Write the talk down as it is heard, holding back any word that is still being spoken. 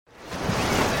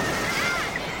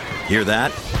Hear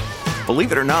that?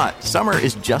 Believe it or not, summer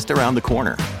is just around the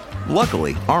corner.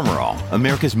 Luckily, Armor All,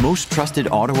 America's most trusted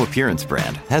auto appearance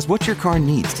brand, has what your car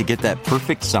needs to get that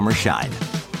perfect summer shine.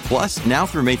 Plus, now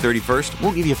through May 31st,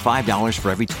 we'll give you $5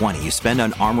 for every $20 you spend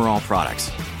on Armor All products.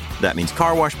 That means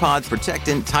car wash pods,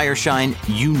 protectant, tire shine,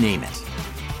 you name it.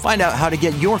 Find out how to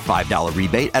get your $5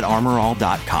 rebate at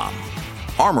armorall.com.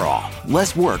 Armor All,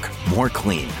 less work, more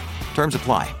clean. Terms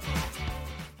apply.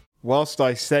 Whilst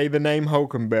I say the name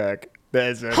Hulkenberg,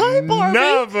 there's Hi,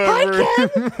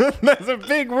 there's a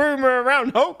big rumor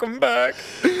around Hulkenberg.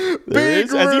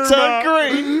 Big rumor. As he turned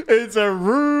green. It's a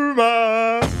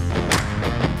rumor.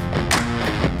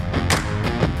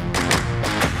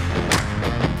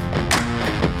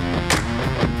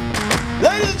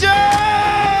 Ladies and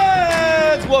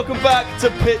gents, welcome back to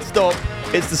Pit Stop.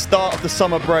 It's the start of the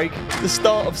summer break, the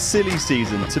start of silly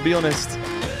season. To be honest,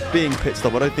 being Pit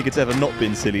Stop, I don't think it's ever not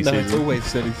been silly season. No, it's always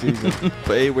silly season.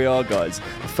 But here we are, guys.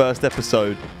 The first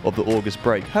episode of the August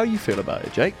break. How you feel about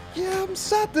it, Jake? Yeah, I'm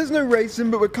sad there's no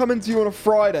racing, but we're coming to you on a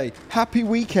Friday. Happy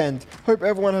weekend. Hope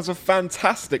everyone has a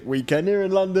fantastic weekend. Here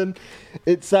in London,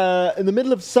 it's in the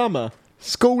middle of summer.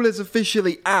 School is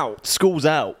officially out. School's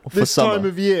out for this summer. Time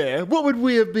of year. What would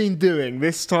we have been doing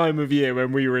this time of year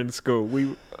when we were in school?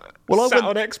 We sat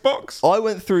on Xbox? I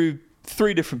went through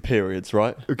 3 different periods,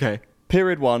 right? Okay.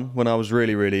 Period 1, when I was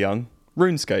really, really young,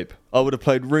 RuneScape. I would have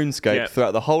played RuneScape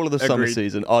throughout the whole of the summer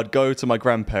season. I'd go to my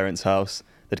grandparents' house.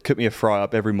 They'd cook me a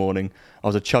fry-up every morning. I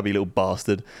was a chubby little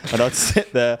bastard. And I'd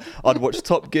sit there. I'd watch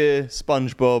Top Gear,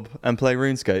 SpongeBob, and play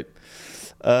RuneScape.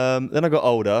 Then I got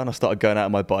older and I started going out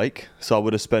on my bike. So I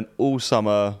would have spent all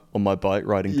summer on my bike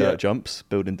riding dirt jumps,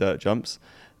 building dirt jumps.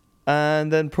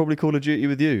 And then probably Call of Duty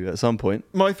with you at some point.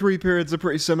 My 3 periods are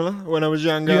pretty similar. When I was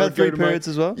younger, you had 3 periods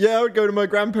as well? Yeah, I would go to my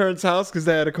grandparents' house because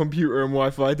they had a computer and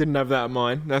Wi-Fi. I didn't have that at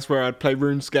mine. That's where I'd play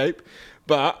RuneScape.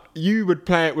 But you would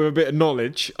play it with a bit of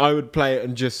knowledge. I would play it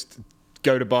and just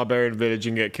go to Barbarian Village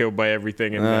and get killed by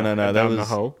everything. And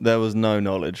There was no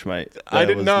knowledge, mate. I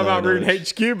didn't know about Rune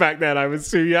HQ back then. I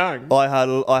was too young. I had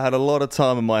a lot of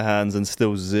time in my hands and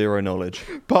still zero knowledge.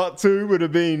 Part 2 would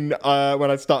have been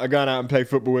when I started going out and play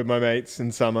football with my mates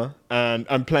in summer, and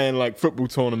I'm playing like football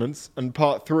tournaments. And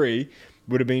part 3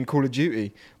 would have been Call of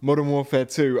Duty, Modern Warfare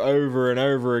 2, over and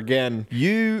over again.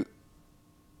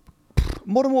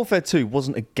 Modern Warfare 2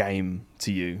 wasn't a game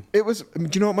to you. It was. Do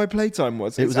you know what my playtime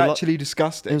was? It was actually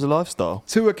disgusting. It was a lifestyle.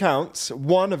 2 accounts.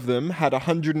 One of them had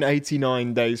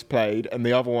 189 days played, and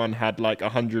the other one had like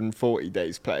 140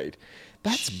 days played.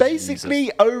 That's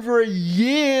basically over a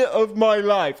year of my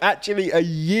life. Actually, a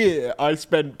year I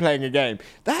spent playing a game.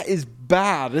 That is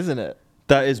bad, isn't it?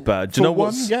 That is bad. Do you know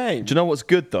one game? Do you know what's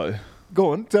good though?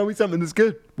 Go on, tell me something that's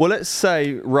good. Well, let's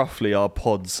say roughly our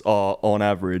pods are on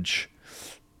average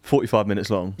 45 minutes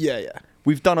long. Yeah.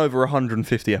 We've done over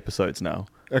 150 episodes now.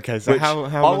 Okay, so how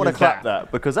I want to clap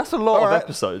that because that's a lot of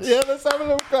episodes. Yeah, let's have a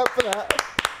little clap for that.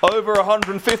 Over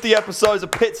 150 episodes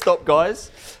of Pit Stop, guys.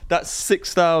 That's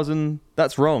 6,000.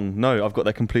 That's wrong. No, I've got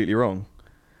that completely wrong.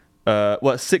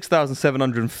 It's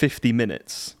 6,750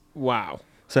 minutes. Wow.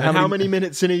 So how many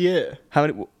minutes in a year? How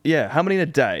many? Yeah, how many in a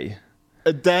day?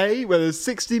 A day? Well, there's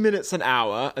 60 minutes an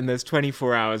hour, and there's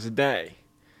 24 hours a day.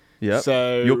 Yeah.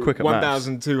 So you're quick at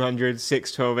 1,200,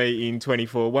 6, 12, 18,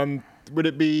 24. Would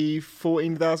it be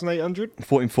 14,800?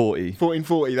 1440.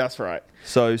 1440, that's right.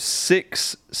 So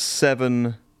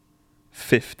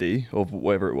 6,750 or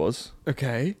whatever it was.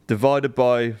 Okay. Divided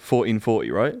by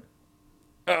 1440, right?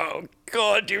 Oh,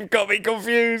 God, you've got me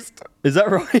confused. Is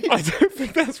that right? I don't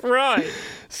think that's right.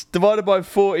 Divided by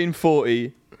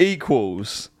 1440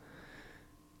 equals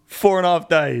 4.5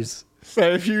 days.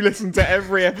 So if you listen to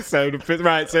every episode of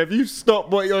Right, so if you stop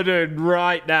what you're doing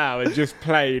right now and just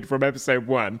played from episode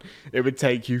 1, it would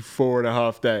take you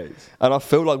 4.5 days. And I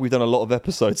feel like we've done a lot of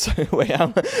episodes. Wait,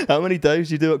 how many days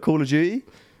do you do at Call of Duty?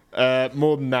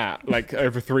 More than that, like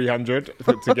over 300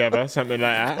 put together, something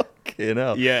like that. Fucking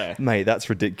hell. Yeah. Mate, that's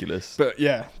ridiculous. But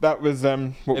yeah, that was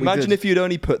what Imagine we did. if you'd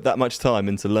only put that much time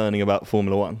into learning about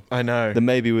Formula 1. I know. Then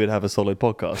maybe we'd have a solid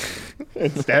podcast.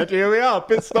 Instead, here we are,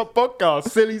 Pit Stop Podcast.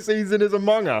 Silly season is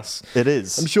among us. It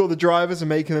is. I'm sure the drivers are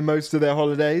making the most of their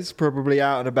holidays, probably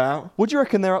out and about. What do you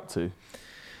reckon they're up to?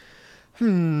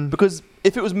 Because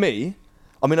if it was me,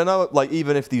 I mean, I know, like,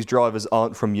 even if these drivers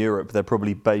aren't from Europe, they're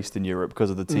probably based in Europe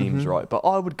because of the teams, right? But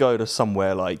I would go to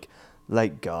somewhere like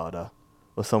Lake Garda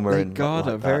or somewhere Lake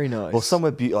Garda, like very nice. Or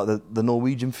somewhere like the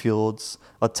Norwegian fjords.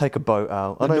 I'd take a boat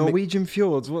out. The Norwegian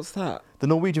fjords, what's that? The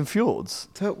Norwegian fjords.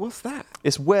 What's that?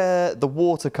 It's where the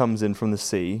water comes in from the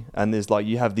sea, and there's like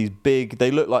you have these big. They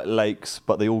look like lakes,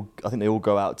 but I think they all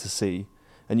go out to sea,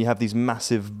 and you have these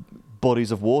massive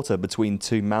bodies of water between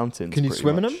two mountains. Can you pretty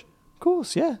swim in much. them? Of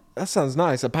course, yeah. That sounds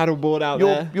nice. A paddleboard out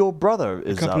there. Your brother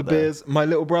is A couple out of there. beers. My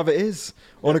little brother is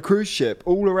on a cruise ship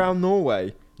all around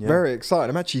Norway. Yeah. Very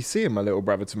excited. I'm actually seeing my little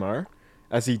brother tomorrow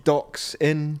as he docks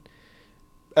in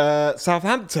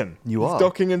Southampton. He's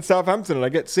docking in Southampton, and I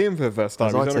get to see him for the first time.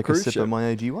 As He's I on a take a cruise sip ship. of my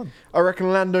AG1. I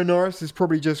reckon Lando Norris is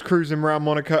probably just cruising around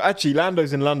Monaco. Actually,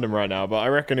 Lando's in London right now, but I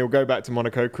reckon he'll go back to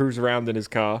Monaco, cruise around in his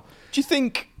car. Do you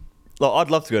think... Like,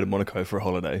 I'd love to go to Monaco for a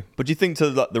holiday, but do you think to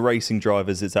like, the racing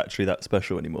drivers it's actually that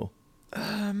special anymore?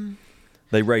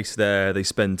 They race there, they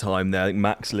spend time there. I think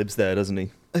Max lives there, doesn't he?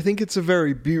 I think it's a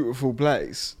very beautiful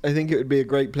place. I think it would be a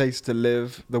great place to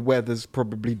live. The weather's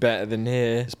probably better than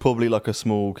here. It's probably like a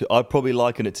small... I'd probably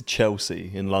liken it to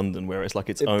Chelsea in London, where it's like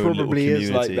its own little probably community.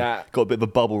 is like that. Got a bit of a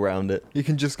bubble around it. You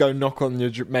can just go knock on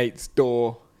your mate's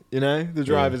door. You know, the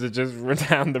drivers are just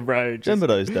down the road. Remember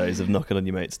those days of knocking on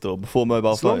your mate's door before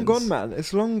mobile It's phones? long gone, man.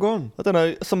 It's long gone. I don't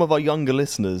know. Some of our younger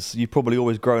listeners, you've probably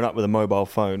always grown up with a mobile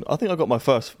phone. I think I got my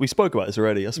first... We spoke about this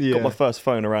already. I got my first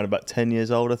phone around about 10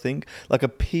 years old, I think. Like a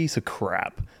piece of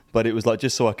crap. But it was like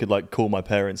just so I could like call my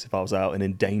parents if I was out and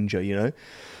in danger, you know?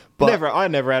 But I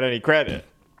never had any credit.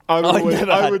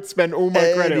 I would spend all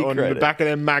my credit on the back of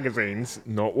them magazines.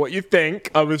 Not what you think.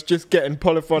 I was just getting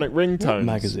polyphonic ringtones. What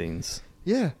magazines?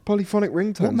 Yeah, polyphonic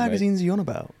ringtones. What magazines are you on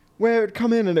about? Where it would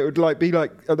come in and it would like be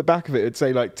like at the back of it, it'd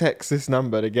say like text this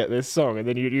number to get this song, and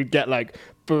then you'd get like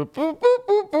boop, boop, boop,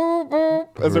 boop, boop,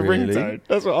 boop, as a ringtone.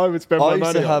 That's what I would spend my money on. I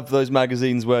used to have those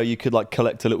magazines where you could like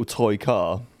collect a little toy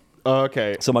car. Oh,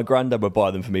 okay. So my granddad would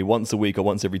buy them for me once a week or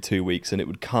once every 2 weeks, and it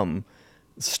would come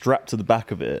strapped to the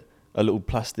back of it. A little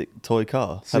plastic toy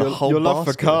car. So your love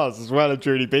for cars as well had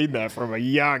truly been there from a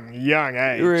young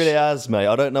age. It really has, mate.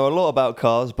 I don't know a lot about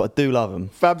cars, but I do love them.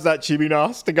 Fab's actually been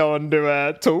asked to go and do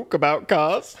a talk about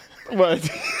cars. I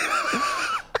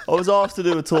was asked to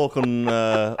do a talk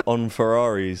on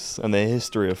Ferraris and the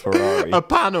history of Ferrari. A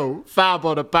panel. Fab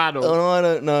on a panel. And I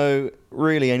don't know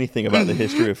really anything about the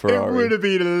history of Ferrari. It would have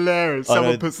been hilarious.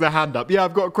 Someone puts their hand up. Yeah,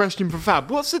 I've got a question for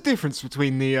Fab. What's the difference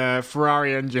between the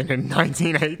Ferrari engine in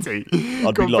 1980?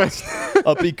 I'd be lost.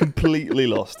 I'd be completely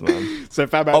lost, man. So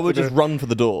Fab I would just run for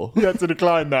the door. You had to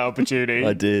decline that opportunity.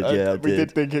 I did, yeah, We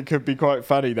did think it could be quite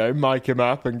funny, though. Mic him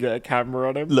up and get a camera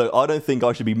on him. Look, I don't think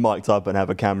I should be mic'd up and have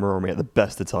a camera on me at the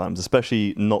best of times,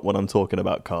 especially not when I'm talking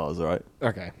about cars, all right?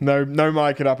 Okay. No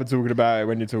micing up and talking about it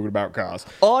when you're talking about cars.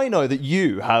 I know that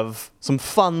you have some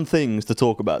fun things to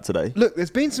talk about today. Look,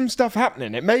 there's been some stuff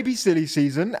happening. It may be silly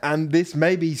season, and this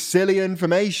may be silly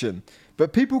information,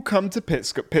 but people come to pit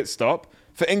stop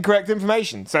for incorrect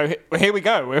information. So here we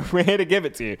go. We're here to give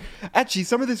it to you. Actually,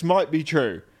 some of this might be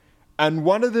true. And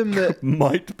one of them that...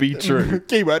 might be true.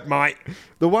 Keyword might.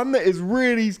 The one that is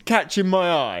really catching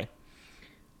my eye.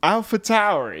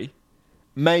 AlphaTauri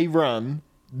may run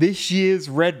this year's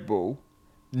Red Bull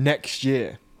next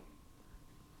year.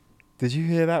 Did you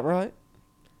hear that right?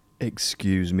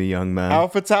 Excuse me, young man.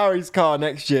 AlphaTauri's car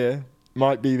next year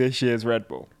might be this year's Red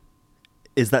Bull.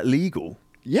 Is that legal?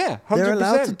 Yeah, 100%. They're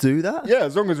allowed to do that? Yeah,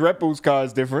 as long as Red Bull's car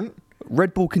is different.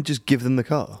 Red Bull can just give them the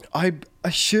car. I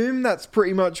assume that's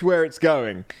pretty much where it's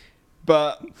going.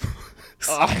 But,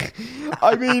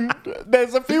 I mean,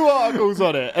 there's a few articles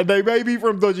on it, and they may be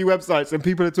from dodgy websites, and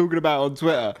people are talking about it on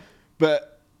Twitter.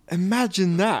 But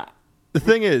imagine that. The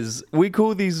thing is, we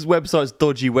call these websites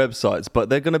dodgy websites, but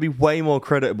they're going to be way more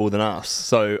creditable than us.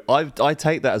 So I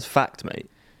take that as fact, mate.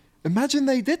 Imagine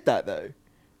they did that, though.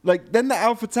 Like, then the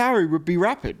AlphaTauri would be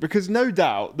rapid, because no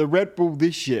doubt the Red Bull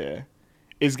this year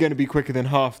is going to be quicker than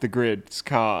half the grid's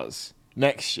cars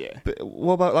next year. But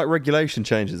what about, like, regulation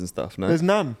changes and stuff, no? There's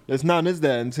none. There's none, is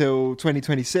there, until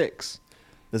 2026?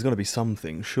 There's got to be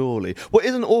something, surely. Well,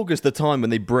 isn't August the time when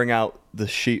they bring out the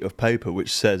sheet of paper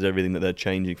which says everything that they're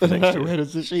changing for next year? Where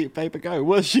does the sheet of paper go?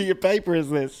 What sheet of paper is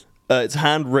this? It's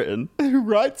handwritten. Who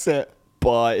writes it?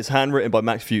 It's handwritten by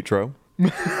Max Futro.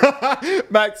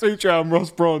 Max Futro and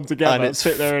Ross Brawn together and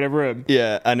sit there in a room.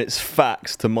 Yeah, and it's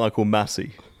faxed to Michael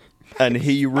Massey. And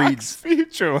he reads... Max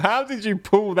Futro, how did you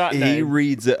pull that name? He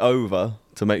reads it over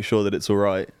to make sure that it's all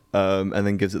right, and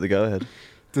then gives it the go-ahead.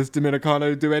 Does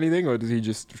Dominicano do anything, or does he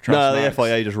just trust Max? The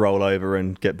FIA just roll over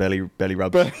and get belly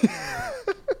rubs.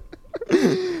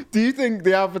 Do you think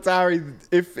the AlphaTauri,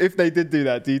 if they did do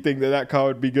that, do you think that car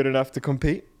would be good enough to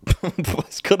compete?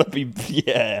 It's got to be,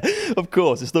 yeah. Of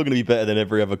course, it's still going to be better than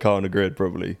every other car on the grid,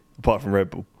 probably, apart from Red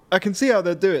Bull. I can see how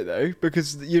they'll do it, though,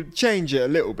 because you change it a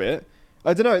little bit.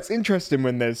 I don't know, it's interesting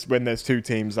when there's two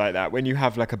teams like that, when you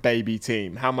have like a baby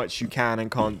team, how much you can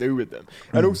and can't do with them.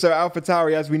 And also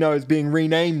AlphaTauri, as we know, is being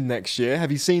renamed next year.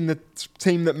 Have you seen the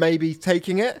team that may be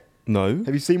taking it? No.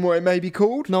 Have you seen what it may be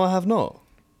called? No, I have not.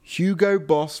 Hugo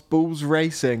Boss Bulls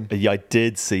Racing. Yeah, I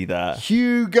did see that.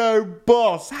 Hugo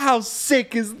Boss. How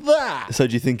sick is that? So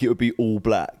do you think it would be all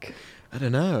black? I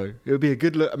don't know. It would be a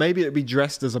good look. Maybe it would be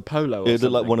dressed as a polo or It would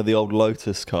look like something. one of the old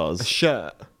Lotus A cars.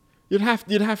 shirt. You'd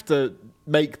have to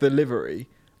make the livery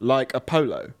like a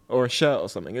polo or a shirt or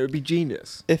something. It would be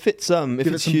genius. If it's Give it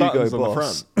Hugo some buttons on the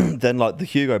Boss, then like the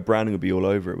Hugo branding would be all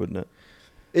over it, wouldn't it?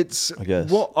 It's I guess.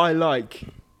 what I like.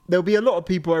 There'll be a lot of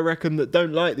people, I reckon, that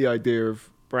don't like the idea of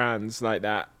brands like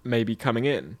that maybe coming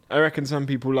in. I reckon some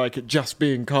people like it just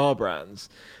being car brands.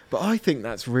 But I think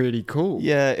that's really cool.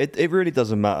 Yeah, it really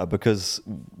doesn't matter because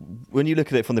when you look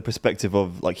at it from the perspective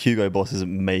of like Hugo Boss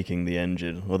isn't making the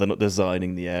engine or they're not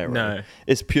designing the aero. No.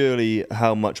 It's purely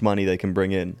how much money they can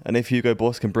bring in. And if Hugo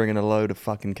Boss can bring in a load of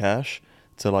fucking cash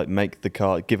to like make the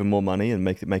car, give them more money and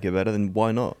make it better, then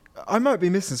why not? I might be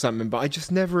missing something, but I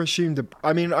just never assumed...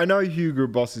 I mean, I know Hugo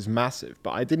Boss is massive,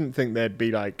 but I didn't think they'd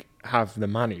be like, have the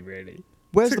money, really.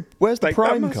 Where's the Like,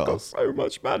 prime that must car? cost so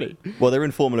much money. Well, they're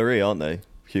in Formula E, aren't they?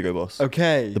 Hugo Boss.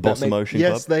 Okay. The Boss Emotion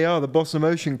Club? Yes, they are, the Boss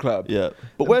Emotion Club. Yeah.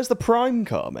 But where's the prime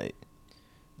car, mate?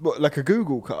 What, like a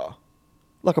Google car?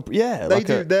 They're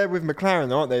with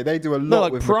McLaren, aren't they? They do a lot no,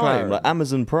 like with Prime, McLaren. like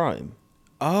Amazon Prime.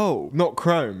 Oh, not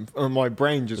Chrome. Oh, my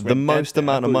brain just The went most dead there.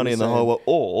 amount I of thought money you in the were whole world.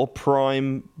 Or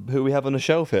Prime, who we have on the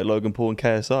shelf here, Logan Paul and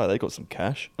KSI. They got some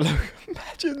cash.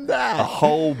 Imagine that. A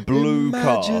whole blue car.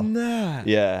 Imagine that.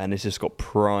 Yeah, and it's just got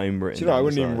Prime written. Do you know, I on the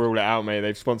wouldn't even side. rule it out, mate.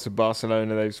 They've sponsored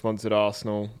Barcelona, they've sponsored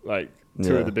Arsenal, like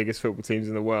two Yeah. of the biggest football teams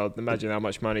in the world. Imagine how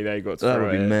much money they got to That throw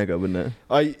would be at it. mega, wouldn't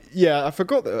it? I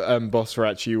forgot that Boss were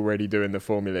actually already doing the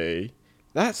Formula E.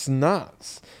 That's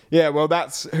nuts. Yeah, well,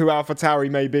 that's who AlphaTauri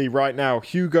may be right now.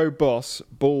 Hugo Boss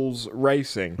Bulls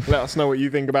Racing. Let us know what you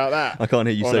think about that. I can't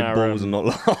hear you on say our, balls and not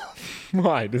laugh.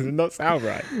 Why? Does it not sound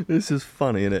right? This is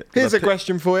funny, isn't it? Here's a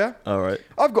question for you. All right.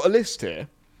 I've got a list here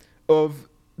of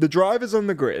the drivers on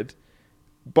the grid,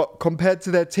 but compared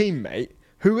to their teammate,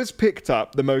 who has picked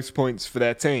up the most points for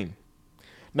their team.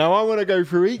 Now, I want to go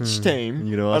through each team,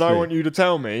 You know, and ask I me. want you to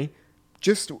tell me.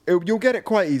 You'll get it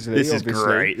quite easily. This is obviously,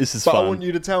 great. This is but fun. I want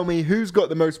you to tell me who's got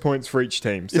the most points for each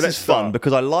team. So This let's is fun start.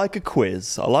 because I like a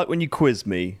quiz. I like when you quiz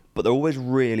me, but they're always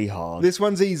really hard. This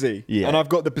one's easy, Yeah. and I've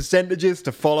got the percentages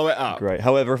to follow it up. Great.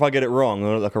 However, if I get it wrong, I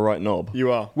look like a right knob.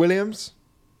 You are Williams.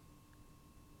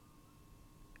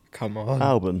 Come on,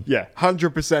 Albon. Yeah,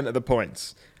 100% of the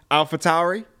points.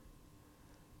 AlphaTauri.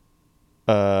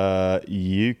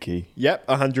 Yuki. Yep,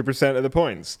 100% of the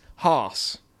points.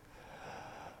 Haas.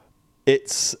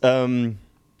 It's not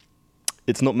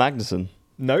Magnussen.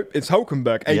 Nope, it's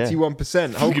Hulkenberg, Yeah.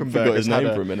 81%. Fucking Hulkenberg forgot has his had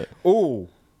name for a minute. Oh,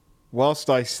 whilst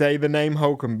I say the name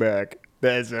Hulkenberg,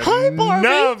 there's Hi, Barbie.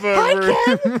 another Hi,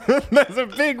 rumor. There's a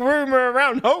big rumor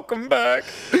around Hulkenberg.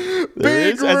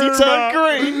 Big is. Has he turned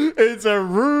green? It's a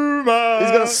rumor.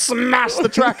 He's gonna smash the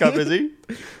track up, is he?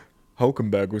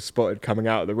 Hulkenberg was spotted coming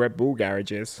out of the Red Bull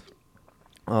garages.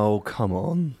 Oh, come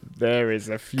on. There is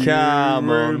a few Come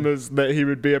on. rumors that he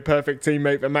would be a perfect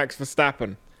teammate for Max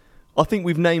Verstappen. I think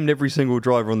we've named every single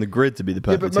driver on the grid to be the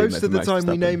Yeah, perfect but teammate most for of the Max time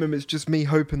we Verstappen. name him, it's just me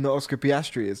hoping that Oscar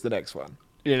Piastri is the next one.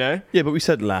 You know? Yeah, but we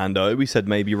said Lando. We said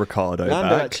maybe Ricardo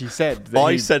Lando back. actually said that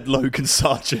I he- said Logan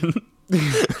Sargent.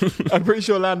 I'm pretty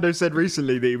sure Lando said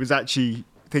recently that he was actually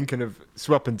thinking of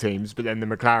swapping teams, but then the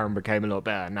McLaren became a lot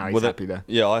better. Now he's happy there.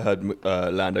 Yeah, I heard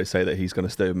Lando say that he's going to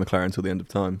stay with McLaren until the end of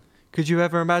time. Could you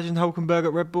ever imagine Hulkenberg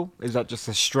at Red Bull? Is that just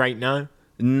a straight no?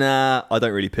 Nah, I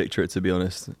don't really picture it, to be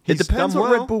honest. He's It depends done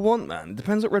what well. Red Bull want, man. It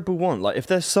depends what Red Bull want. Like, if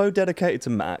they're so dedicated to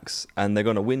Max and they're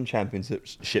going to win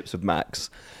championships with Max,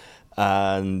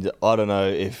 and I don't know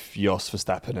if Jos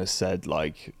Verstappen has said,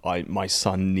 like, my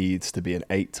son needs to be an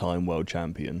 8-time world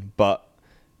champion, but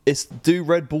do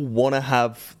Red Bull want to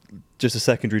have just a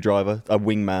secondary driver, a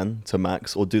wingman to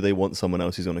Max, or do they want someone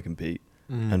else who's going to compete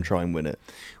and try and win it?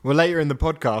 Well, later in the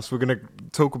podcast, we're going to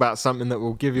talk about something that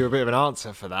will give you a bit of an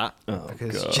answer for that. Oh,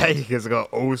 because God. Jake has got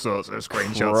all sorts of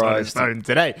screenshots on his Christ. phone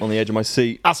today. On the edge of my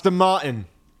seat, Aston Martin.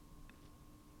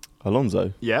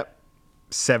 Alonso. Yep.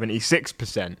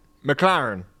 76%.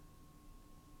 McLaren.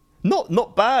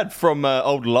 Not bad from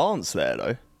old Lance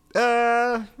there,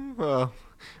 though.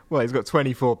 Well, he's got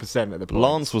 24% of the points.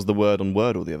 Lance was the word on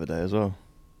Wordle the other day as well.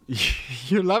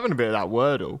 You're loving a bit of that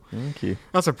Wordle. Thank you.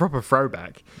 That's a proper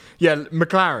throwback. Yeah,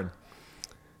 McLaren.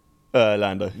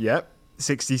 Lando. Yep.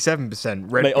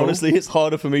 67%. Red Mate, Bull. honestly, it's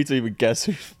harder for me to even guess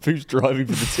who's driving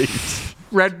for the teams.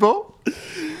 Red Bull.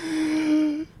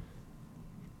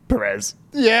 Perez.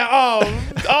 Yeah.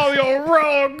 Oh, you're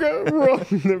wrong. Wrong.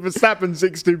 Verstappen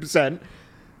 62%.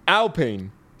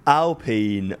 Alpine.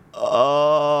 Alpine.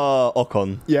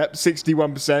 Ocon. Yep.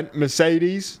 61%.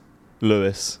 Mercedes.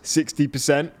 Lewis.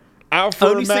 60%. Alfa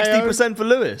Only Romeo, 60% for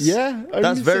Lewis. Yeah, only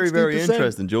that's very, very 60%.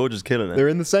 interesting. George is killing it. They're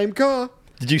in the same car.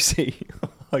 Did you see?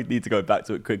 I need to go back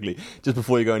to it quickly. Just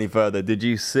before you go any further, did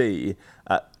you see,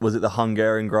 was it the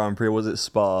Hungarian Grand Prix or was it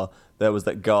Spa? There was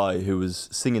that guy who was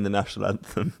singing the national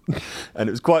anthem. And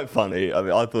it was quite funny. I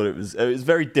mean, I thought it was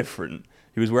very different.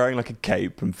 He was wearing like a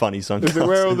cape and funny sunglasses. Is it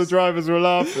where all the drivers were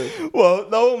laughing? Well,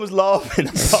 no one was laughing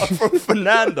apart from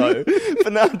Fernando.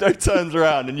 Fernando turns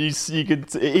around and you could.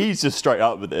 He's just straight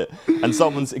up with it. And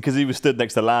because he was stood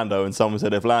next to Lando, and someone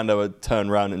said if Lando had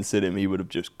turned around and seen him, he would have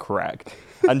just cracked.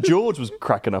 And George was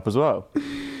cracking up as well.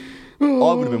 I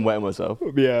would have been wetting myself.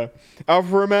 Yeah. Alfa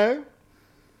Romeo?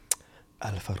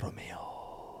 Alfa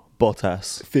Romeo.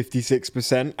 Bottas.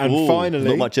 56%. And Ooh, finally...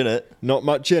 Not much in it. Not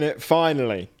much in it.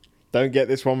 Finally. Don't get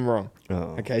this one wrong.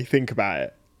 Oh. Okay, think about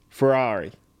it.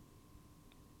 Ferrari.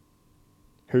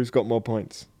 Who's got more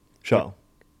points? Charles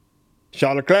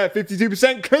Leclerc,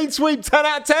 52%. Clean sweep, 10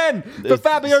 out of 10 for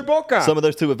Fabio Bocca. Some of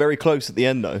those two were very close at the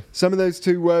end, though. Some of those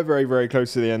two were very, very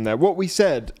close to the end there. What we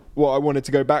said, what I wanted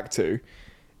to go back to,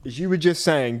 is you were just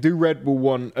saying, do Red Bull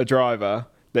want a driver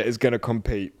that is going to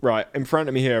compete? Right, in front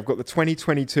of me here, I've got the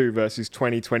 2022 versus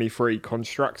 2023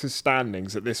 constructors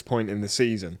standings at this point in the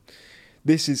season.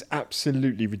 This is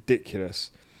absolutely ridiculous.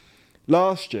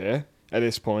 Last year, at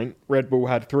this point, Red Bull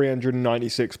had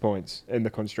 396 points in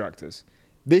the constructors.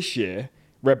 This year,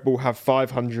 Red Bull have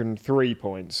 503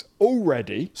 points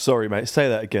already. Sorry, mate. Say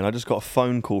that again. I just got a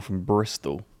phone call from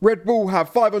Bristol. Red Bull have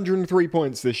 503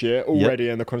 points this year already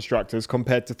in the constructors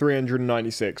compared to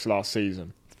 396 last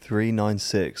season.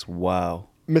 396. Wow.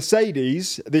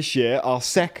 Mercedes this year are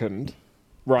second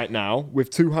right now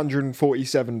with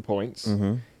 247 points.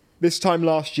 Mm-hmm. This time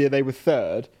last year, they were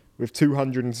third with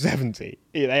 270.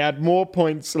 They had more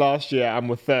points last year and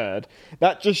were third.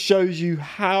 That just shows you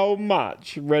how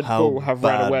much Red Bull have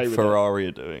ran away with Ferrari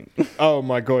are doing. Oh,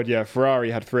 my God, yeah. Ferrari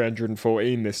had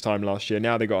 314 this time last year.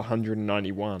 Now they got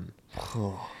 191.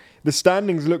 The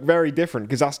standings look very different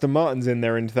because Aston Martin's in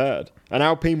there in third. And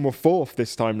Alpine were fourth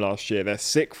this time last year. They're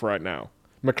sixth right now.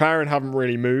 McLaren haven't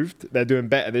really moved. They're doing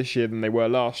better this year than they were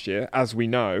last year, as we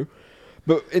know.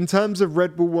 But in terms of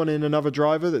Red Bull wanting another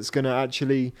driver that's going to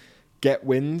actually get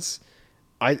wins,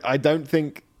 I don't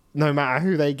think no matter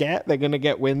who they get, they're going to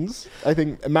get wins. I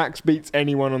think Max beats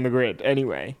anyone on the grid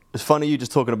anyway. It's funny you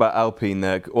just talking about Alpine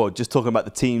there, or just talking about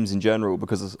the teams in general,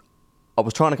 because I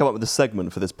was trying to come up with a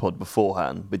segment for this pod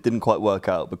beforehand, but it didn't quite work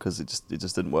out because it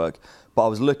just didn't work. But I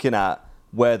was looking at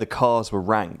where the cars were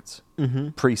ranked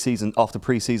pre-season, after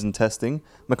pre-season testing.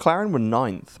 McLaren were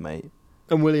 9th, mate.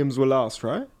 And Williams were last,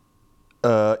 right?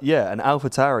 Yeah, and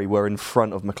AlphaTauri were in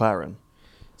front of McLaren.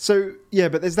 So, yeah,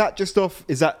 but is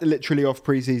that literally off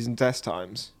pre-season test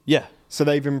times? Yeah. So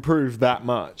they've improved that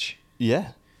much?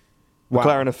 Yeah. Wow.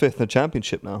 McLaren are 5th in the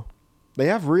championship now.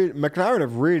 McLaren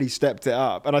have really stepped it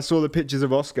up. And I saw the pictures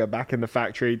of Oscar back in the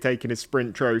factory taking his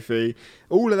sprint trophy.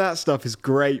 All of that stuff is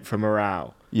great for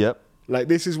morale. Yep. Like,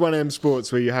 this is one of them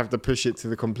sports where you have to push it to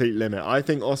the complete limit. I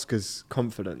think Oscar's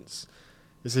confidence...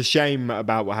 It's a shame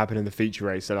about what happened in the feature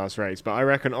race, the last race, but I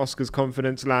reckon Oscar's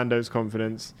confidence, Lando's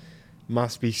confidence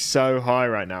must be so high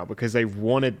right now because they've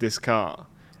wanted this car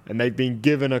and they've been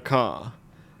given a car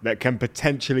that can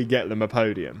potentially get them a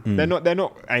podium. They're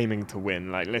not aiming to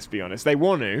win, like, let's be honest. They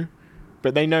want to,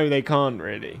 but they know they can't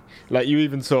really. Like, you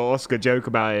even saw Oscar joke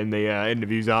about it in the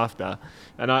interviews after,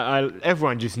 and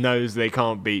everyone just knows they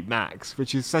can't beat Max,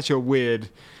 which is such a weird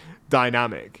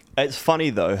dynamic. It's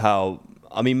funny though how,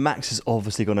 I mean, Max is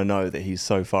obviously going to know that he's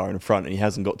so far in front and he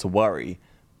hasn't got to worry.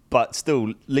 But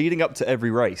still, leading up to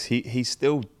every race, he's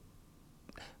still,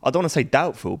 I don't want to say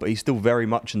doubtful, but he's still very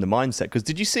much in the mindset. Because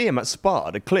did you see him at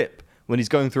Spa, the clip, when he's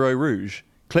going through Eau Rouge,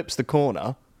 clips the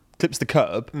corner, clips the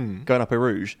curb, going up Eau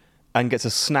Rouge, and gets a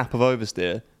snap of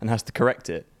oversteer and has to correct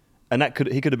it. And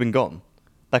he could have been gone.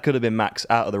 That could have been Max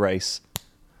out of the race.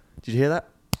 Did you hear that?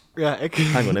 Yeah,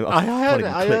 hang on. I heard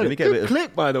it. Let me get a bit of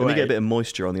clip, by the way. Let me get a bit of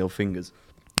moisture on the old fingers.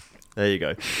 There you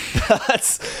go.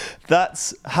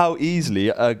 That's how easily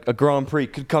a Grand Prix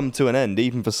could come to an end,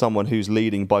 even for someone who's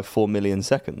leading by 4 million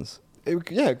seconds. It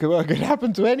could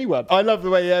happen to anyone. I love the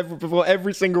way before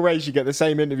every single race you get the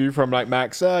same interview from like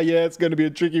Max. Yeah, it's going to be a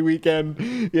tricky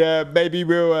weekend. Yeah, maybe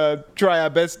we'll try our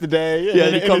best today. Yeah,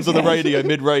 and he comes on the radio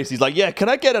mid-race. He's like, yeah, can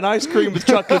I get an ice cream with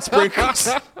chocolate sprinkles?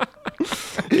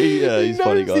 He's he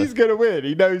funny knows guy. He's going to win.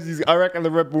 He knows I reckon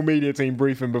the Red Bull media team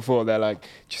briefed him before. They're like,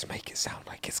 just make it sound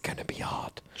like it's going to be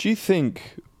hard. Do you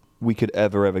think we could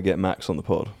ever get Max on the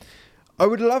pod? I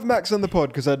would love Max on the pod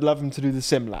because I'd love him to do the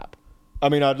sim lap. I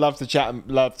mean, I'd love to chat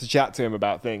to him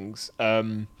about things.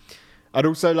 I'd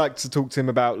also like to talk to him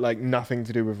about like nothing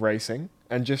to do with racing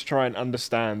and just try and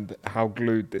understand how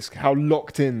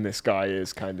locked in this guy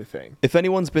is, kind of thing. If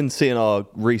anyone's been seeing our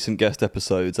recent guest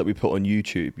episodes that we put on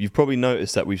YouTube, you've probably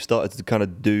noticed that we've started to kind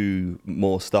of do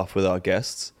more stuff with our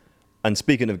guests. And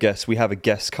speaking of guests, we have a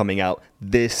guest coming out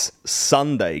this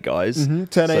Sunday, guys.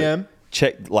 10 a.m. So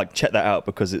check that out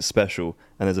because it's special.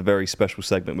 And there's a very special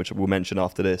segment, which we'll mention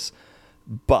after this.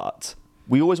 But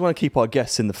we always want to keep our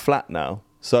guests in the flat now.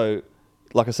 So,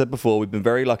 like I said before, we've been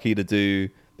very lucky to do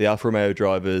the Alfa Romeo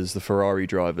drivers, the Ferrari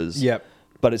drivers. Yep.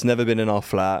 But it's never been in our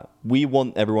flat. We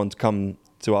want everyone to come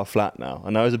to our flat now. I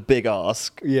know it's a big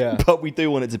ask. Yeah. But we do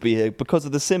want it to be here because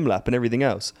of the sim lap and everything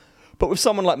else. But with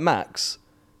someone like Max,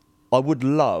 I would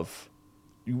love,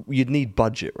 you'd need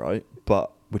budget, right?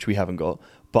 Which we haven't got.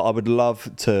 But I would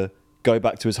love to go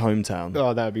back to his hometown.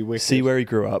 Oh, that would be wicked. See where he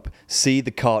grew up. See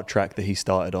the kart track that he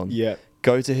started on. Yeah.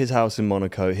 Go to his house in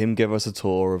Monaco. Him give us a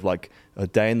tour of like a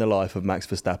day in the life of Max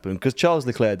Verstappen. Because Charles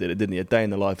Leclerc did it, didn't he? A day in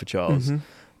the life of Charles. Mm-hmm.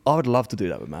 I would love to do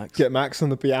that with Max. Get Max on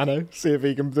the piano, see if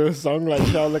he can do a song like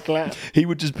Charles Leclerc. He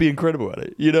would just be incredible at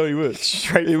it. You know he would.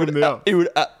 Straight he from would, the off. He would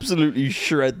absolutely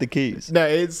shred the keys. No,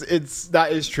 that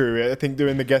is true. I think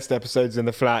doing the guest episodes in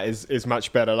the flat is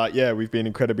much better. Like, yeah, we've been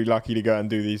incredibly lucky to go and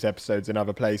do these episodes in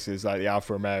other places, like the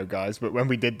Alfa Romeo guys. But when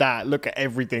we did that, look at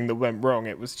everything that went wrong.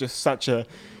 It was just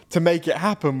to make it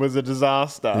happen was a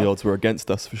disaster. The odds were against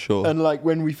us for sure. And like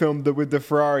when we filmed with the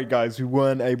Ferrari guys, we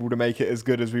weren't able to make it as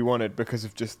good as we wanted because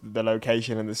of just the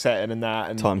location and the setting and that.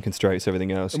 And time constraints,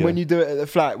 everything else. And when you do it at the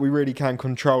flat, we really can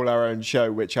control our own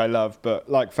show, which I love. But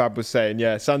like Fab was saying,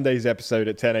 yeah, Sunday's episode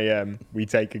at 10 a.m, we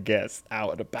take a guest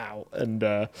out and about.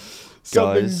 And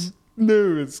something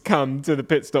new has come to the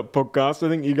Pit Stop podcast. I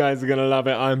think you guys are going to love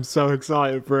it. I'm so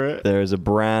excited for it. There is a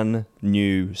brand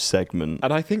new segment.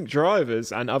 And I think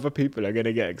drivers and other people are going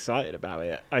to get excited about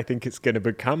it. I think it's going to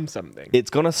become something.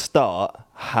 It's going to start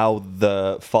how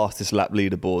the fastest lap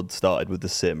leaderboard started with the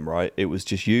sim, right? It was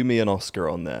just you, me, and Oscar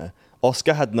on there.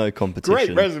 Oscar had no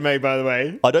competition. Great resume, by the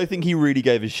way. I don't think he really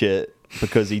gave a shit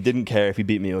because he didn't care if he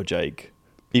beat me or Jake,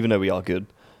 even though we are good.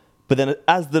 But then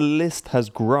as the list has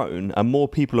grown and more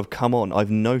people have come on, I've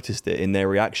noticed it in their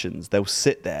reactions. They'll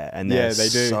sit there and they're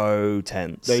so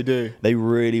tense. They do. They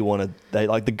really want to... They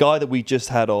like the guy that we just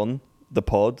had on the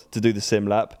pod to do the sim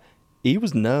lap. He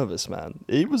was nervous, man.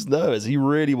 He was nervous. He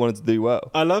really wanted to do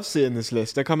well. I love seeing this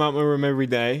list. I come out my room every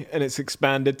day and it's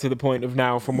expanded to the point of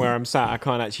now from where I'm sat, I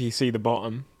can't actually see the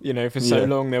bottom. You know, for so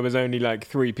long there was only like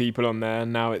 3 people on there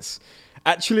and now it's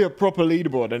actually a proper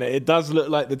leaderboard and it does look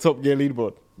like the Top Gear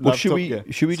leaderboard. Well, should we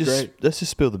let's just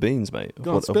spill the beans, mate, of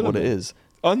what it is.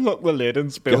 Unlock the lid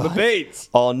and spill the beans.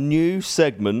 Our new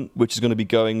segment, which is going to be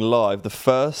going live, the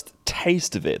first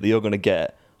taste of it that you're going to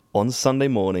get on Sunday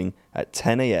morning at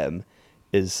 10 a.m.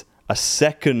 is a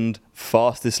second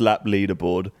fastest lap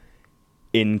leaderboard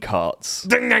in karts.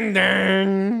 Ding, ding,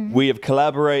 ding. We have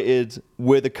collaborated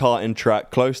with a karting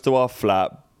track close to our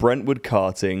flat, Brentwood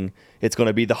Karting. It's going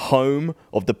to be the home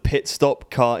of the Pit Stop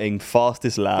Karting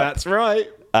fastest lap. That's right.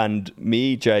 And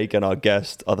me, Jake, and our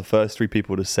guest are the first 3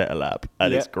 people to set a lap.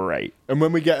 And it's great. And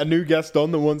when we get a new guest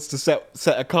on that wants to set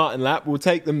a karting lap, we'll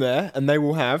take them there and they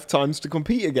will have times to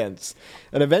compete against.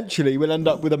 And eventually we'll end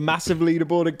up with a massive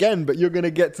leaderboard again. But you're going to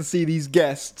get to see these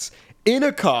guests in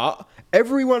a kart,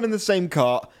 everyone in the same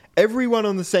kart, everyone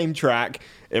on the same track.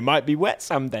 It might be wet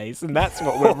some days, and that's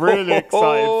what we're really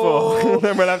excited for.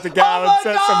 Then we'll have to get out and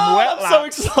set some wet laps. I'm so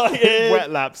excited.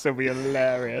 Wet laps will be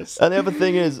hilarious. And the other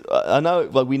thing is, I know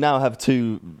we now have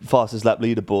 2 fastest lap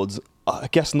leaderboards. I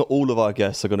guess not all of our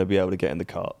guests are going to be able to get in the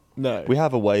kart. No. We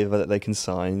have a waiver that they can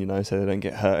sign, so they don't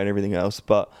get hurt and everything else.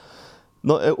 But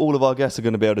not all of our guests are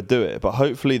going to be able to do it. But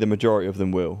hopefully the majority of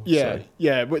them will. Yeah,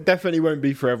 but it definitely won't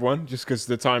be for everyone, just because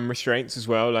the time restraints as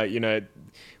well. Like,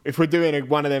 if we're doing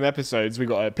one of them episodes, we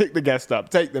got to pick the guest up,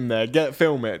 take them there,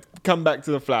 film it, come back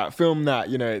to the flat, film that.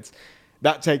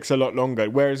 That takes a lot longer.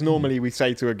 Whereas normally we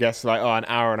say to a guest like, an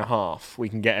hour and a half, we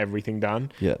can get everything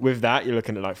done. Yeah. With that, you're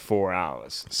looking at like 4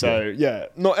 hours. So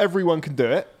not everyone can do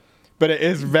it, but it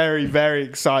is very, very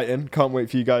exciting. Can't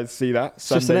wait for you guys to see that. It's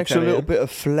just an extra little bit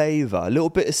of flavour, a little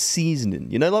bit of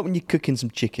seasoning. Like when you're cooking some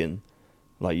chicken.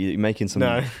 Like you're making some.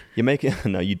 No. You're making.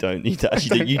 No, you don't. You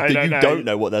don't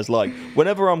know what that's like.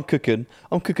 Whenever I'm cooking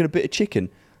a bit of chicken,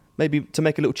 maybe to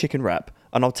make a little chicken wrap,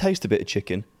 and I'll taste a bit of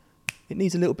chicken. It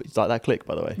needs a little bit. It's like that click,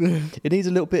 by the way. It needs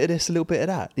a little bit of this, a little bit of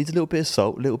that. It needs a little bit of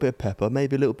salt, a little bit of pepper,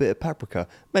 maybe a little bit of paprika,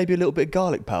 maybe a little bit of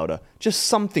garlic powder. Just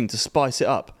something to spice it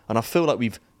up. And I feel like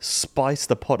we've spiced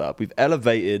the pod up. We've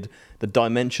elevated the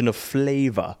dimension of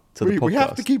flavour to the podcast. We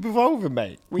have to keep evolving,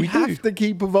 mate. We have to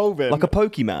keep evolving. Like a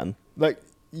Pokemon. Like,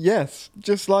 Yes,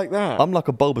 just like that. I'm like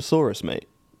a Bulbasaurus, mate.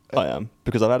 I am,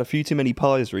 because I've had a few too many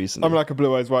pies recently. I'm like a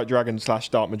Blue Eyes White Dragon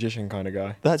 / Dark Magician kind of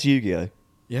guy. That's Yu-Gi-Oh!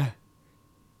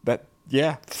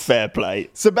 Yeah. Fair play.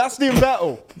 Sebastian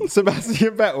Vettel,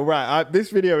 right. This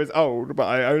video is old, but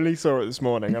I only saw it this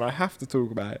morning, and I have to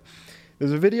talk about it.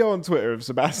 There's a video on Twitter of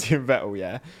Sebastian Vettel,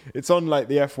 yeah? It's on, like,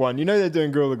 the F1. You know they're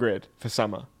doing Grill the Grid for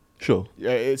summer? Sure.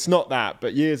 It's not that,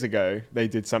 but years ago, they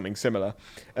did something similar.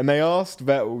 And they asked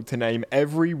Vettel to name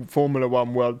every Formula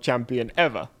One world champion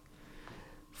ever.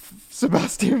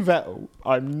 Sebastian Vettel,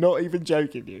 I'm not even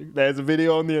joking you. There's a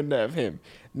video on the internet of him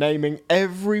naming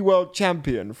every world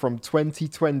champion from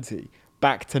 2020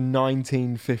 back to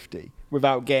 1950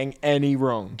 without getting any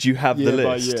wrong. Do you have the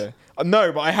list? Year by year.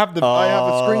 No, but I have a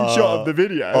screenshot of the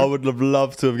video. I would have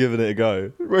loved to have given it a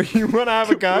go. Well, you want to have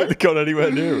a go? I got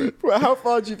anywhere near it. Well, how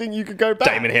far do you think you could go back?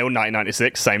 Damon Hill,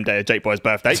 1996, same day as Jake Boy's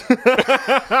birthday.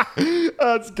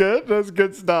 That's good. That's a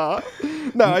good start.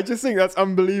 No, I just think that's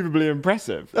unbelievably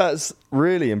impressive. That's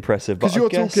really impressive. Because you're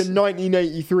talking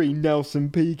 1983,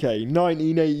 Nelson Piquet,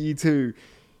 1982,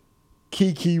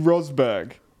 Keke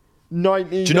Rosberg,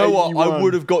 1981. Do you know what? I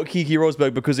would have got Keke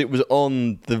Rosberg because it was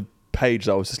on the page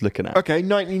that I was just looking at. Okay,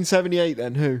 1978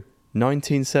 then, who?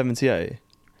 1978.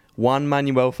 Juan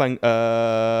Manuel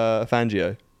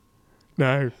Fangio.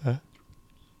 No.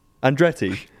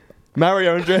 Andretti.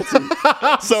 Mario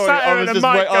Andretti. Sorry,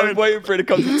 I was waiting for it to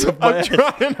come to the top of my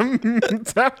head. I'm trying to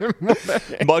tell him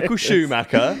what Michael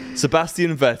Schumacher,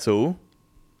 Sebastian Vettel,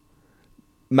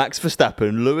 Max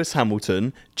Verstappen, Lewis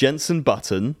Hamilton, Jenson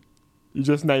Button. You're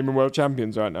just naming world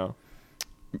champions right now.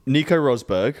 Nico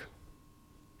Rosberg.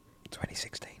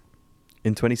 2016.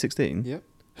 In 2016? Yep.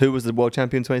 Who was the world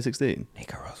champion in 2016?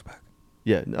 Nico Rosberg.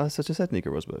 Yeah, I just said Nico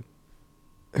Rosberg.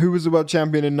 Who was the world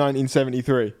champion in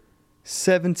 1973?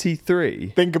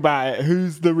 73? Think about it.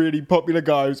 Who's the really popular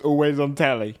guy who's always on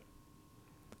telly?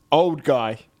 Old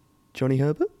guy. Johnny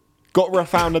Herbert? Got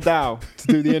Rafael Nadal to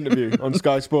do the interview on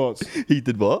Sky Sports. He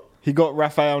did what? He got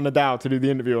Rafael Nadal to do the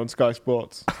interview on Sky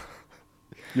Sports.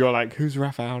 You're like, who's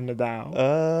Rafael Nadal?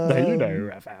 No, you know who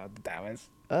Rafael Nadal is.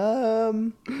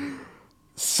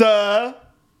 Sir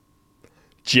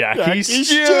Jackie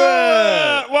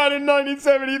Stewart! Won in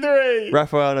 1973.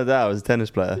 Rafael Nadal is a tennis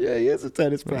player. Yeah, he is a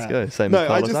tennis player. Let's go. Same no, as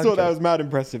Carlos I just Sanchez. thought that was mad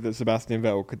impressive that Sebastian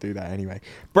Vettel could do that anyway.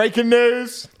 Breaking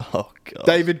news. Oh, God.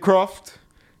 David Croft.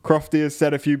 Crofty has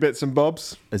said a few bits and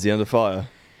bobs. Is he under fire?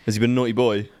 Has he been a naughty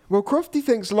boy? Well, Crofty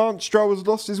thinks Lance Stroll has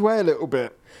lost his way a little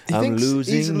bit. He I'm thinks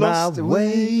losing he's my lost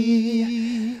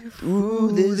way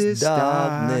through this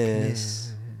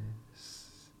darkness.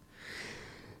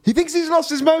 He thinks he's lost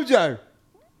his mojo.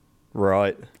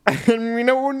 Right. And we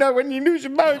all know when you lose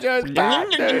your mojo, it's bad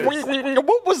news.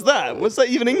 What was that? Was that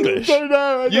even English? I don't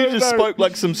know. You just spoke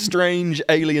like some strange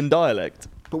alien dialect.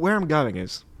 But where I'm going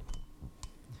is...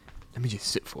 Let me just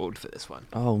sit forward for this one.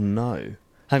 Oh, no.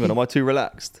 Hang on, am I too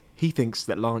relaxed? He thinks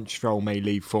that Lance Stroll may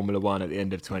leave Formula One at the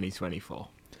end of 2024.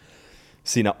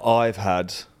 See, now, I've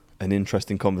had an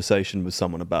interesting conversation with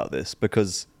someone about this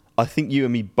because I think you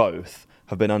and me both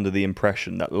have been under the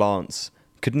impression that Lance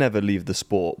could never leave the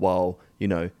sport while, you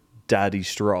know, Daddy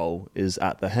Stroll is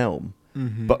at the helm.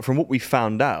 Mm-hmm. But from what we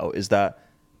found out is that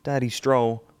Daddy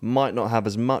Stroll might not have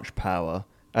as much power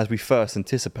as we first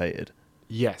anticipated.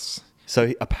 Yes.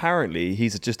 So apparently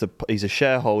he's a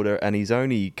shareholder and he's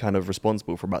only kind of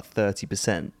responsible for about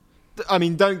 30%. I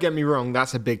mean, don't get me wrong,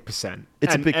 that's a big percent.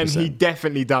 It's a big percent. And he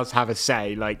definitely does have a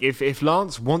say. Like, if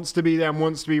Lance wants to be there and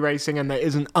wants to be racing and there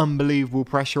isn't unbelievable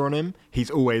pressure on him,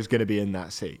 he's always going to be in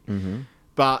that seat. Mm-hmm.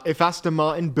 But if Aston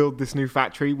Martin build this new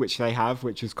factory, which they have,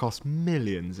 which has cost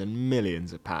millions and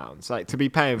millions of pounds, like to be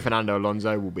paying Fernando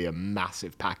Alonso will be a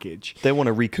massive package. They want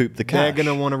to recoup the cash. They're going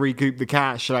to want to recoup the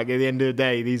cash. Like at the end of the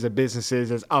day, these are businesses.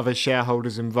 There's other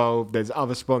shareholders involved. There's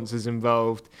other sponsors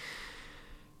involved.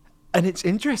 And it's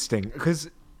interesting because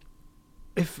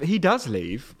if he does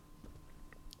leave,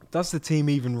 does the team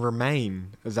even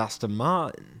remain as Aston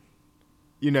Martin?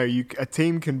 You know, a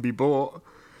team can be bought.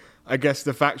 I guess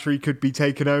the factory could be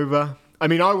taken over. I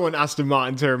mean, I want Aston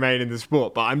Martin to remain in the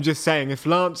sport, but I'm just saying if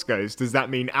Lance goes, does that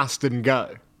mean Aston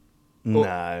go?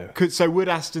 No. So would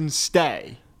Aston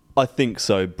stay? I think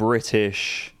so.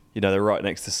 British, you know, they're right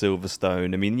next to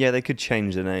Silverstone. I mean, yeah, they could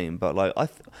change the name, but like I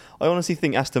honestly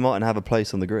think Aston Martin have a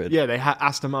place on the grid. Yeah,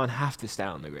 Aston Martin have to stay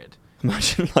on the grid.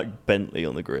 Imagine like Bentley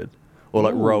on the grid or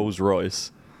like Rolls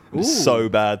Royce. So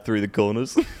bad through the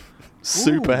corners.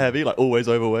 Super heavy, like always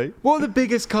overweight. What are the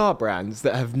biggest car brands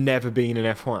that have never been in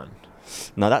F1?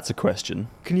 Now that's a question.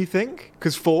 Can you think?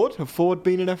 Because have Ford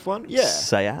been in F1? Yeah.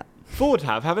 Seat. Ford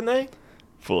haven't they?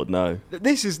 Ford, no.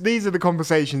 These are the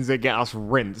conversations that get us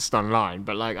rinsed online,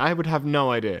 but like I would have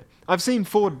no idea. I've seen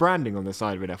Ford branding on the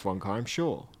side of an F1 car, I'm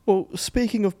sure. Well,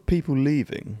 speaking of people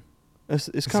leaving, it's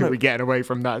kind So of... we're getting away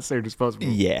from that as soon as possible.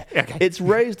 Yeah. Okay. It's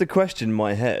raised a question in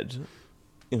my head.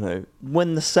 You know,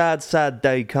 when the sad, sad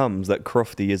day comes that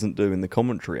Crofty isn't doing the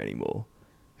commentary anymore,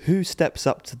 who steps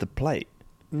up to the plate?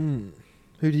 Who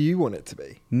do you want it to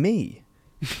be? Me.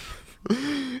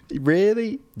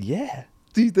 Really? Yeah.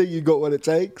 Do you think you got what it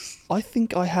takes? I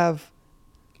think I have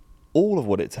all of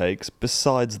what it takes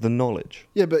besides the knowledge.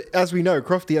 Yeah, but as we know,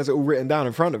 Crofty has it all written down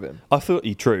in front of him. I thought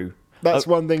you true. That's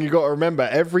one thing you got to remember.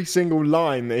 Every single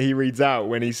line that he reads out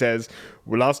when he says,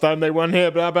 well, last time they won here,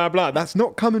 blah, blah, blah. That's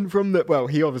not coming from the... Well,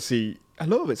 he obviously... A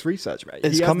lot of it's research, mate.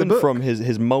 It's coming from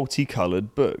his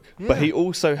multicoloured book. Yeah. But he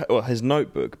also... Well, his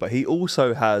notebook. But he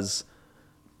also has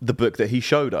the book that he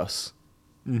showed us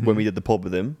when we did the pod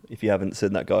with him. If you haven't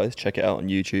seen that, guys, check it out on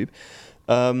YouTube.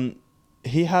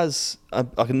 He has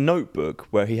a notebook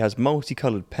where he has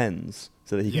multicoloured pens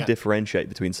so that he can differentiate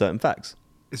between certain facts.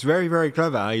 It's very, very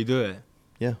clever how you do it.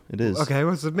 Yeah, it is. Okay,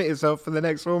 well, submit yourself for the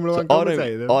next Formula 1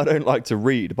 commentator. I don't like to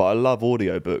read, but I love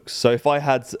audiobooks. So if I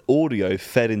had audio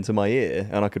fed into my ear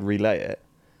and I could relay it,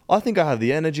 I think I have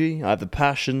the energy, I have the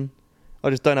passion, I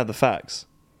just don't have the facts.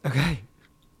 Okay.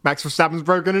 Max Verstappen's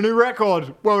broken a new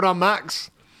record. Well done,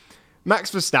 Max.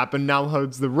 Max Verstappen now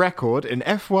holds the record in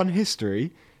F1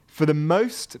 history for the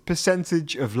most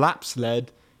percentage of laps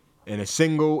led in a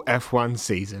single F1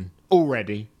 season.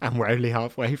 Already, and we're only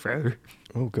halfway through.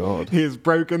 Oh, God. He has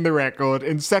broken the record.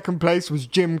 In second place was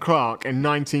Jim Clark in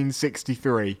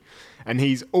 1963, and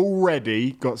he's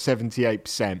already got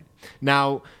 78%.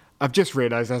 Now, I've just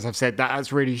realised, as I've said,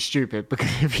 that's really stupid, because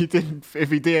if he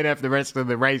DNF the rest of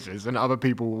the races and other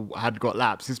people had got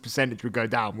laps, his percentage would go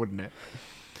down, wouldn't it?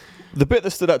 The bit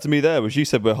that stood out to me there was you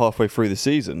said we're halfway through the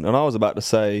season, and I was about to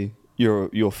say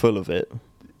you're full of it.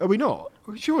 Are we not?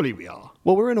 Surely we are.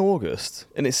 Well, we're in August,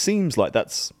 and it seems like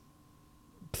that's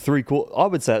I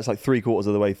would say it's like 3/4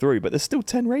 of the way through, but there's still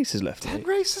 10 races left. 10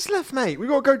 races left, mate. We've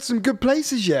got to go to some good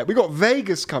places yet. We've got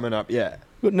Vegas coming up yet.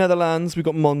 We've got Netherlands, we've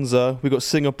got Monza, we've got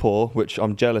Singapore, which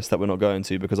I'm jealous that we're not going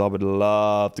to because I would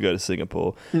love to go to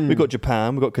Singapore. We've got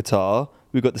Japan, we've got Qatar,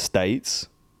 we've got the States,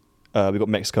 we've got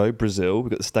Mexico, Brazil,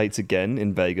 we've got the States again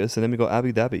in Vegas, and then we've got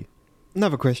Abu Dhabi.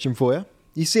 Another question for you.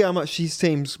 You see how much these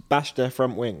teams bash their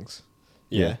front wings?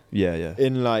 Yeah.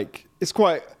 In it's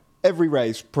quite... Every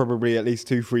race, probably at least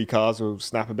 2-3 cars will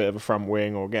snap a bit of a front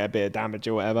wing or get a bit of damage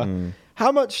or whatever.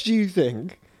 How much do you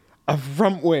think a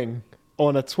front wing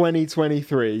on a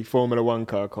 2023 Formula 1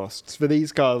 car costs for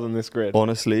these cars on this grid?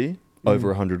 Honestly, over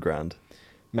 100 grand.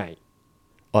 Mate.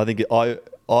 I think I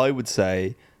would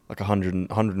say like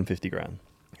 150 grand.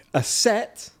 A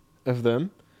set of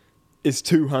them is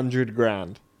 200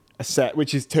 grand. A set,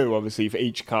 which is 2 obviously for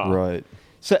each car. Right.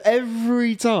 So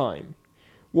every time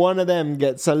one of them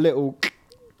gets a little...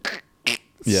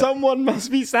 Someone must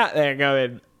be sat there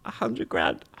going, 100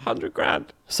 grand, 100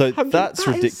 grand. So that's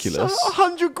ridiculous.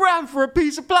 100 grand for a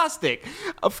piece of plastic,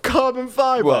 of carbon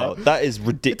fibre. Well, that is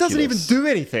ridiculous. It doesn't even do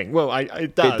anything. Well,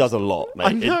 it does. It does a lot, mate.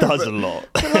 I know, it does a lot.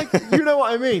 But like, you know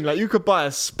what I mean? Like, you could buy a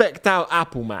specced out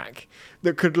Apple Mac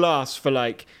that could last for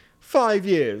like 5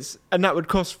 years, and that would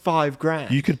cost 5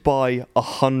 grand. You could buy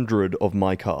 100 of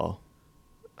my car.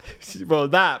 Well,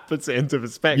 that puts it into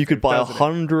perspective. You could buy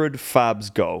 100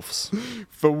 Fabs Golfs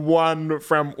for one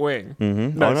front wing.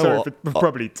 Mm-hmm. No, sorry, for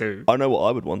probably 2. I know what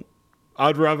I would want.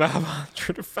 I'd rather have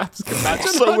 100 of Fabs. Imagine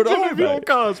So would 100 I, of your mate.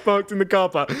 cars parked in the car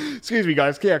park. Excuse me,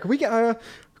 guys. Yeah, can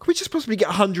we just possibly get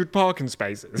 100 parking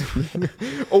spaces?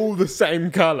 All the same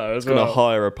colour as I'm well. going to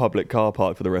hire a public car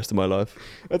park for the rest of my life.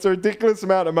 That's a ridiculous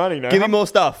amount of money now. Give me more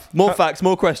stuff, more facts,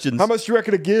 more questions. How much do you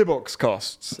reckon a gearbox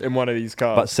costs in one of these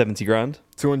cars? About 70 grand.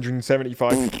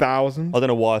 275,000. I don't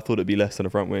know why I thought it'd be less than a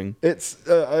front wing. It's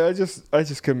I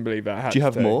just couldn't believe that. Do you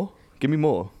have more? Give me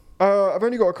more. I've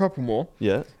only got a couple more.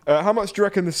 Yeah. How much do you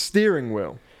reckon the steering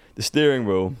wheel? The steering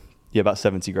wheel, about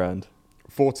 70 grand.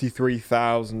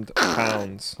 £43,000.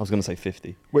 I was going to say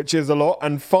 50. Which is a lot.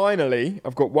 And finally,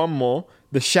 I've got one more.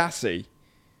 The chassis.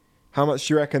 How much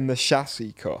do you reckon the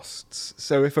chassis costs?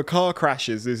 So if a car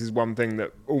crashes, this is one thing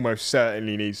that almost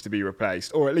certainly needs to be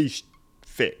replaced, or at least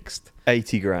fixed.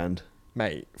 80 grand.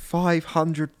 Mate,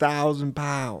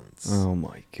 £500,000. Oh my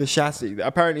god. The chassis.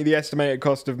 Apparently the estimated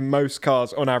cost of most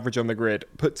cars on average on the grid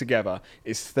put together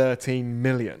is 13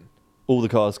 million. All the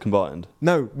cars combined?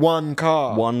 No, one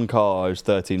car. One car is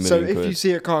 13 million So if quid. you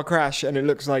see a car crash and it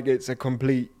looks like it's a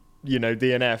complete,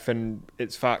 DNF and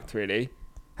it's fucked really,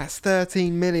 that's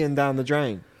 13 million down the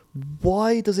drain.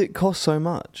 Why does it cost so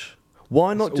much?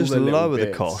 Why not just lower the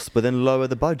bits. cost, but then lower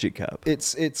the budget cap?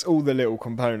 It's all the little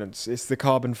components. It's the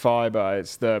carbon fibre.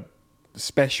 It's the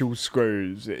special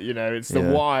screws. It's the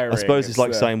wiring. I suppose it's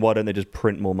like saying, why don't they just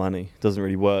print more money? Doesn't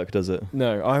really work, does it?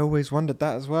 No, I always wondered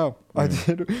that as well. I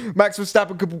did. Max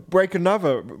Verstappen could break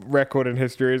another record in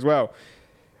history as well.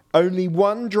 Only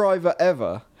one driver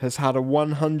ever has had a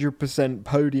 100%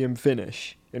 podium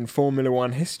finish in Formula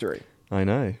One history. I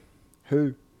know.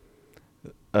 Who?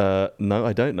 No,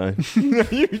 I don't know.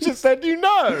 You just said you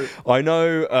know. I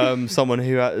know someone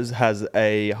who has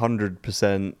a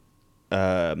 100%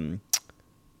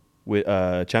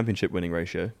 championship winning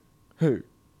ratio. Who?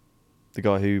 The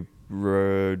guy who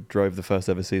drove the first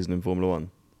ever season in Formula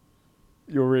One.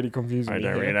 You're really confusing me. I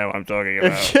don't really know what I'm talking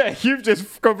about. Yeah, you've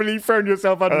just completely thrown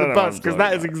yourself under the bus because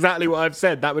that is exactly what I've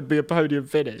said. That would be a podium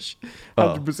finish.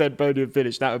 100% podium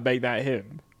finish. That would make that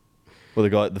him.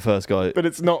 Well, the first guy. But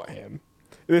it's not him.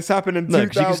 This happened in 2002. No,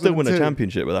 because you can still win a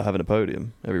championship without having a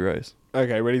podium every race.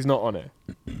 Okay, well, he's not on it.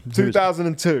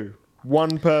 2002,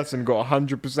 one person got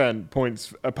 100%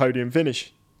 points, a podium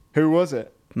finish. Who was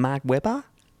it? Mark Webber?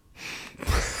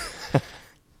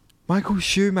 Michael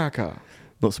Schumacher.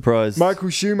 Not surprised. Michael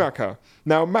Schumacher.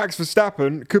 Now, Max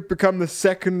Verstappen could become the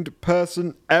second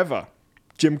person ever.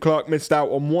 Jim Clark missed out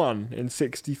on one in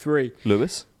 1963.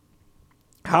 Lewis?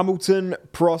 Hamilton,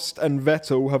 Prost and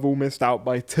Vettel have all missed out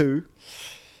by 2.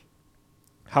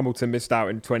 Hamilton missed out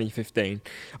in 2015.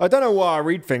 I don't know why I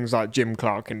read things like Jim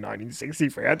Clark in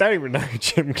 1963. I don't even know who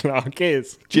Jim Clark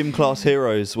is. Gym Class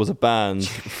Heroes was a band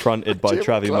fronted by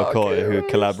Travie McCoy who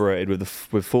collaborated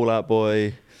with Fall Out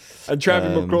Boy. And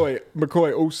Travie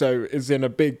McCoy also is in a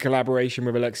big collaboration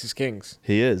with Alexis Kings.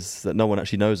 He is, that no one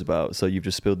actually knows about, so you've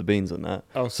just spilled the beans on that.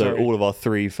 Oh, so sorry. all of our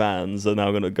 3 fans are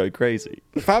now going to go crazy.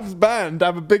 Fab's band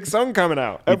have a big song coming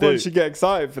out. Everyone should get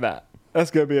excited for that. That's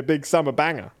going to be a big summer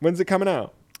banger. When's it coming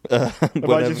out? Have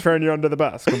I just thrown you under the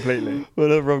bus completely?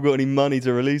 Whenever I've got any money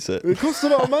to release it. It costs a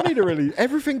lot of money to release.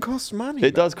 Everything costs money.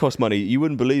 It does cost money. You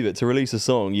wouldn't believe it. To release a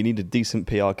song, you need a decent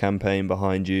PR campaign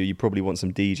behind you. You probably want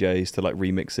some DJs to like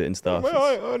remix it and stuff.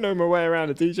 Well, I know my way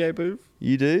around a DJ booth.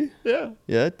 You do? Yeah.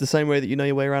 Yeah, the same way that you know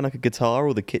your way around like a guitar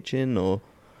or the kitchen or...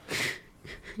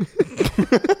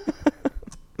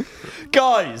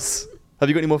 Guys! Have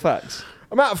you got any more facts?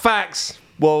 I'm out of facts.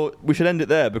 Well, we should end it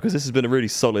there because this has been a really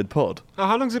solid pod. Oh,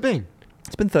 how long's it been?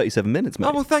 It's been 37 minutes, mate.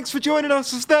 Oh, well, thanks for joining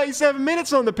us. It's 37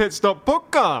 minutes on the Pit Stop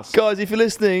Podcast. Guys, if you're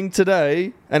listening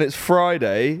today and it's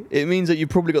Friday, it means that you've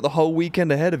probably got the whole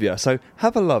weekend ahead of you. So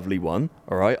have a lovely one,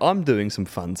 all right? I'm doing some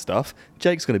fun stuff.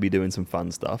 Jake's going to be doing some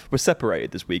fun stuff. We're separated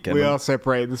this weekend. We are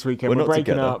separated this weekend. We're We're not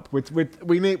breaking together. up.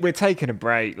 We're taking a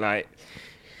break. Like,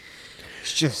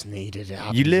 it's just needed.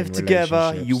 You live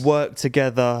together, you work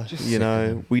together, you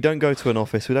know. We don't go to an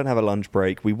office, we don't have a lunch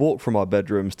break. We walk from our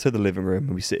bedrooms to the living room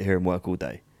and we sit here and work all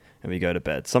day. And we go to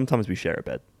bed. Sometimes we share a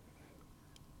bed.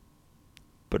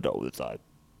 But not all the time.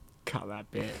 Cut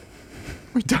that bit.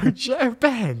 We don't share a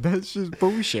bed. That's just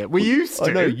bullshit. We used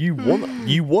to. I know, you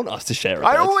want us to share a bed.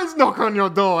 I always knock on your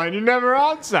door and you never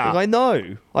answer. I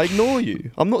know. I ignore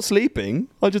you. I'm not sleeping.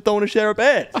 I just don't want to share a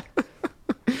bed.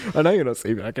 I know you're not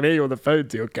sleeping. I can hear you on the phone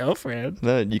to your girlfriend.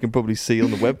 No, you can probably see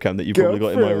on the webcam that you've probably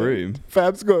got in my room.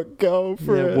 Fab's got a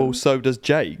girlfriend. Yeah, well, so does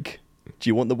Jake. Do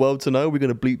you want the world to know? We're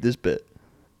going to bleep this bit.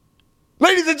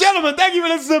 Ladies and gentlemen, thank you for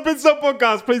listening to the Pit Stop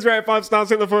Podcast. Please rate it 5 stars,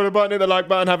 hit the follow button, hit the like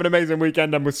button. Have an amazing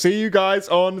weekend, and we'll see you guys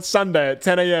on Sunday at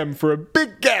 10 a.m. for a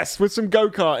big guest with some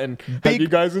go-karting. Hope you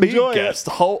guys enjoy big guest.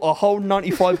 A whole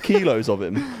 95 kilos of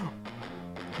him.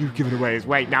 You've given away his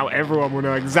weight. Now everyone will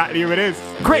know exactly who it is.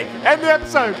 Quick, end the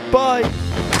episode. Bye.